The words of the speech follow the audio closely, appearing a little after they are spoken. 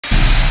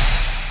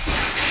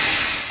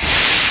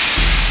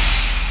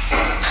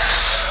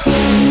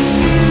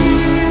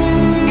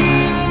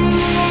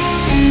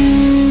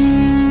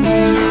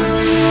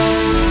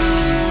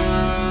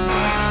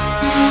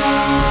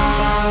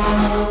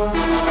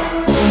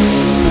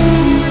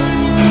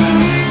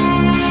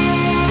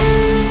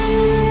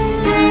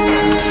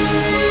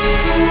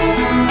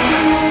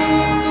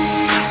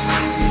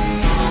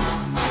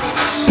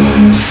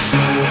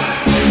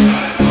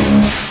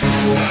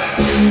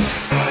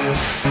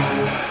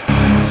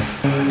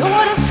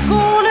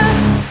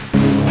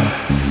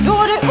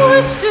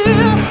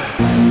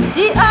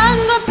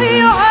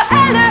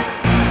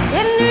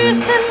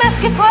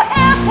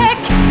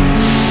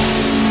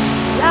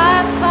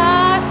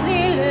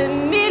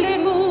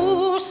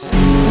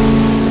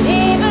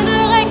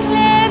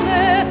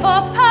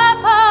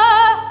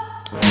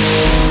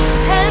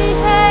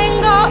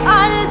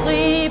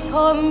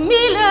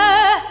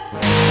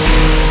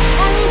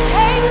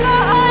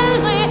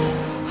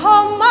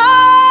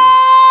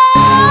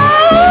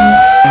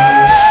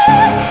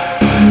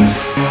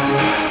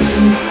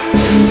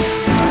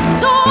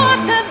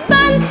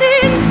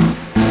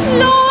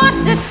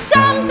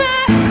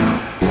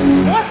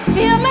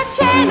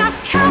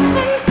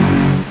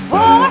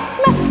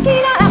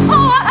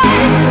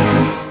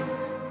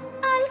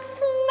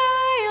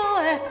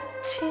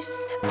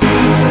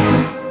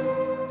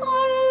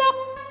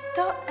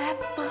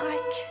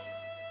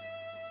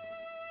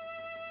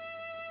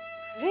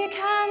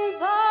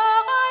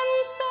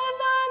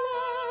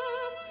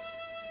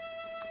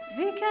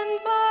Vi kan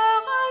bare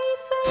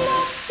rense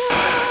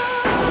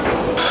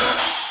luften.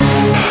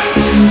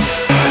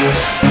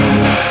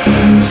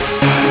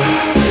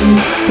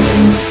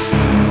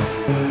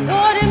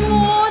 Lorte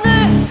mode,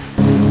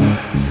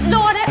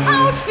 lorte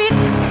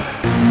outfit.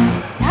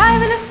 Jeg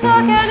ville så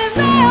gerne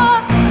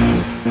være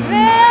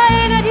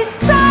en af de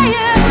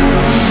seje.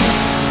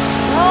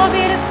 Så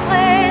ville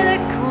Frede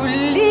kunne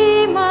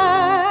lide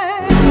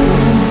mig.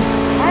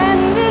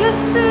 Han ville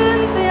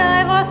synes,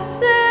 jeg var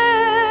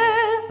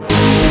sød.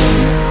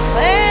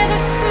 Frede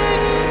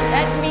synes,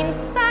 at min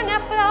sang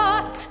er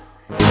flot.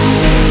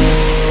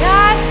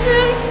 Jeg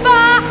synes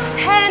bare,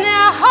 han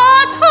er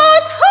hot.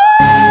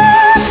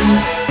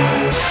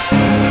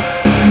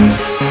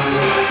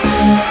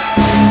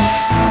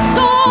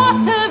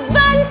 Lorte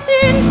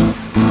VandZin,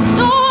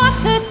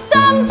 lorte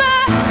Dampe.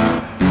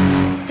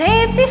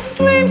 Safety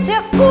streams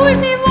er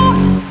guldniveau.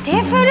 Det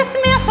føles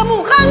mere som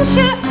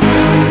orange.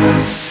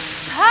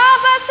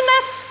 Papes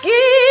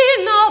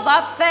maskiner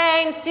var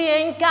fancy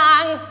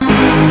engang.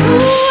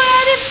 Nu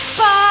er det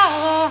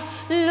bare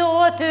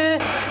lorte